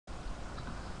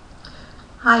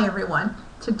Hi everyone.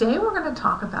 Today we're going to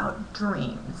talk about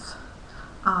dreams.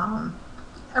 Um,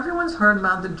 Everyone's heard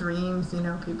about the dreams.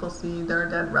 People see their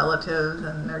dead relatives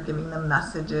and they're giving them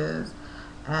messages,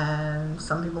 and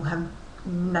some people have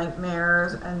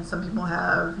nightmares, and some people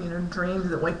have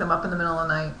dreams that wake them up in the middle of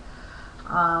the night.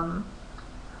 Um,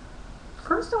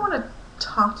 First, I want to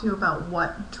talk to you about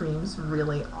what dreams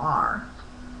really are,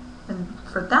 and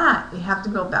for that, you have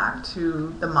to go back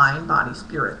to the mind, body,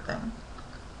 spirit thing.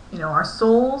 Our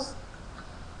souls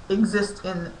exist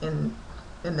in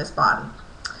this body.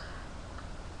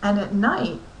 And at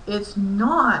night, it's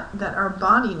not that our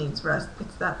body needs rest,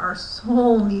 it's that our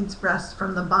soul needs rest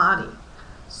from the body.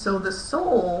 So the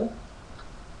soul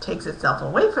takes itself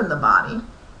away from the body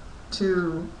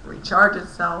to recharge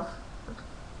itself,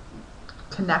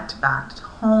 connect back to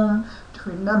home, to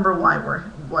remember why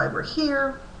we're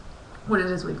here, what it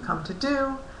is we've come to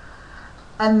do,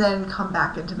 and then come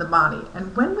back into the body.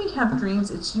 And when we have dreams,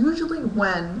 it's usually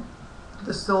when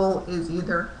the soul is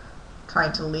either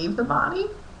trying to leave the body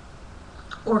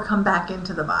or come back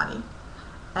into the body.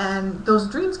 And those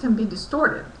dreams can be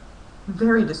distorted,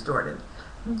 very distorted.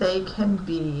 They can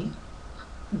be,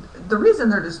 the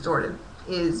reason they're distorted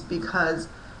is because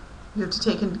you have to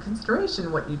take into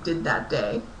consideration what you did that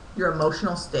day, your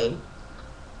emotional state.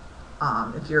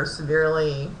 If you're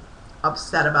severely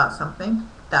upset about something,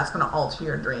 that's going to alter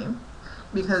your dream.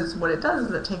 Because what it does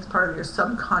is it takes part of your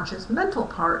subconscious mental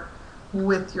part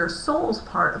with your soul's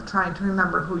part of trying to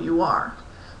remember who you are.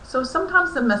 So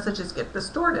sometimes the messages get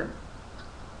distorted,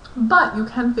 but you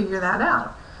can figure that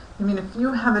out. I mean, if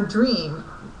you have a dream,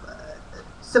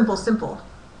 simple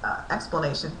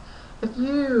explanation. If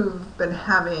you've been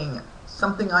having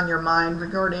something on your mind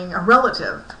regarding a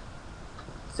relative,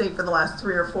 say for the last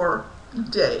 3 or 4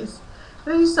 days,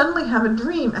 and then you suddenly have a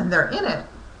dream and they're in it,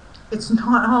 it's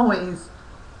not always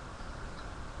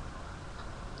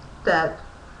that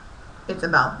it's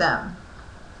about them.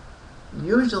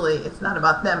 Usually it's not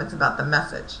about them, it's about the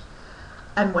message.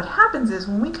 And what happens is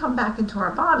when we come back into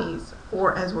our bodies,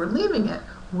 or as we're leaving it,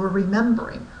 we're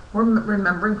remembering. We're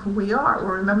remembering who we are.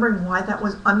 We're remembering why that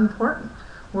was unimportant.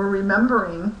 We're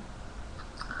remembering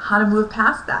how to move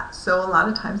past that. So a lot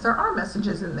of times there are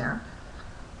messages in there,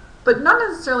 but not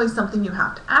necessarily something you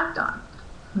have to act on.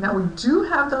 Now, we do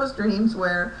have those dreams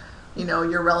where,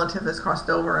 your relative has crossed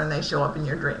over and they show up in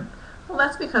your dream. Well,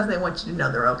 that's because they want you to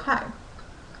know they're okay.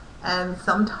 And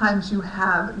sometimes you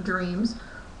have dreams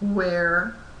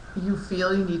where you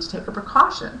feel you need to take a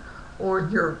precaution, or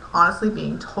you're honestly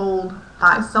being told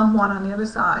by someone on the other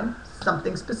side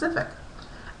something specific.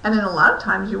 And then a lot of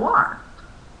times you are.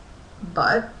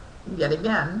 But yet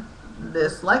again,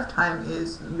 this lifetime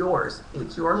is yours.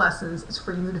 It's your lessons. It's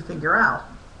for you to figure out.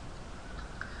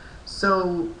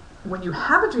 So when you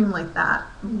have a dream like that,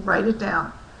 write it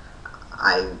down.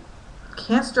 I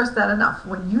can't stress that enough.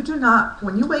 When you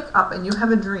wake up and you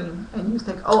have a dream and you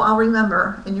think, oh, I'll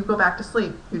remember, and you go back to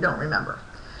sleep, you don't remember.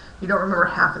 You don't remember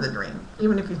half of the dream,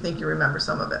 even if you think you remember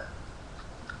some of it.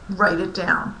 Write it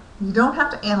down. You don't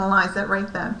have to analyze it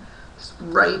right then. Just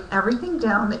write everything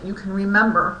down that you can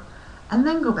remember and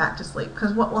then go back to sleep.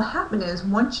 Because what will happen is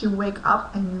once you wake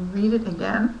up and you read it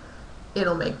again,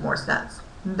 it'll make more sense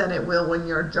than it will when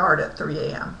you're jarred at 3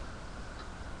 a.m.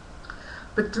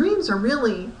 But dreams are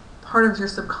really part of your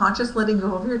subconscious letting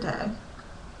go of your day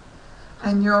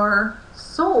and your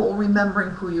soul remembering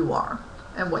who you are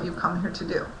and what you've come here to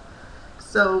do.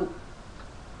 So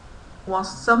while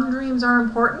some dreams are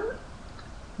important,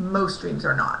 most dreams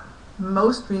are not.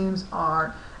 Most dreams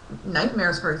are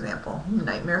nightmares, for example.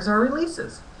 Nightmares are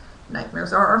releases.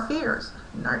 Nightmares are our fears.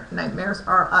 Nightmares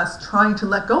are us trying to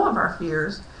let go of our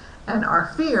fears and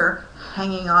our fear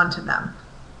hanging on to them.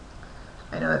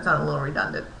 I know that sounds a little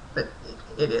redundant, but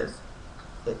it is.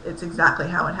 It's exactly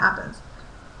how it happens.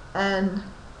 And,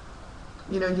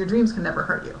 your dreams can never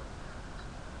hurt you.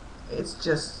 It's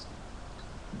just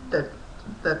the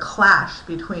clash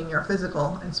between your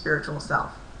physical and spiritual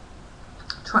self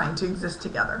trying to exist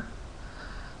together.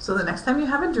 So the next time you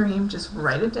have a dream, just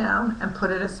write it down and put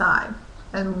it aside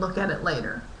and look at it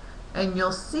later. And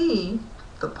you'll see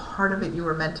the part of it you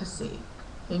were meant to see.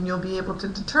 And you'll be able to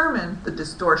determine the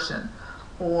distortion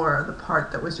or the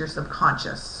part that was your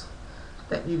subconscious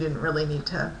that you didn't really need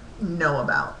to know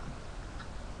about.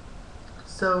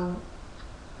 So,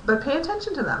 but pay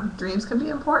attention to them. Dreams can be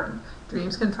important.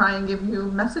 Dreams can try and give you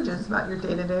messages about your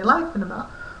day-to-day life and about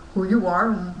who you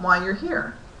are and why you're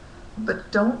here.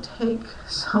 But don't take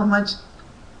so much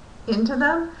into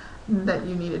them that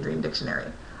you need a dream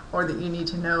dictionary, or that you need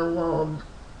to know, well,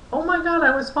 oh my God,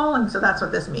 I was falling, so that's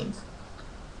what this means.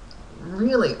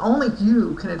 Really, only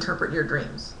you can interpret your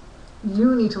dreams.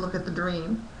 You need to look at the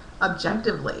dream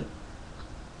objectively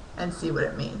and see what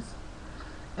it means.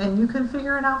 And you can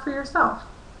figure it out for yourself.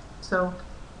 So,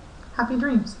 happy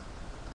dreams.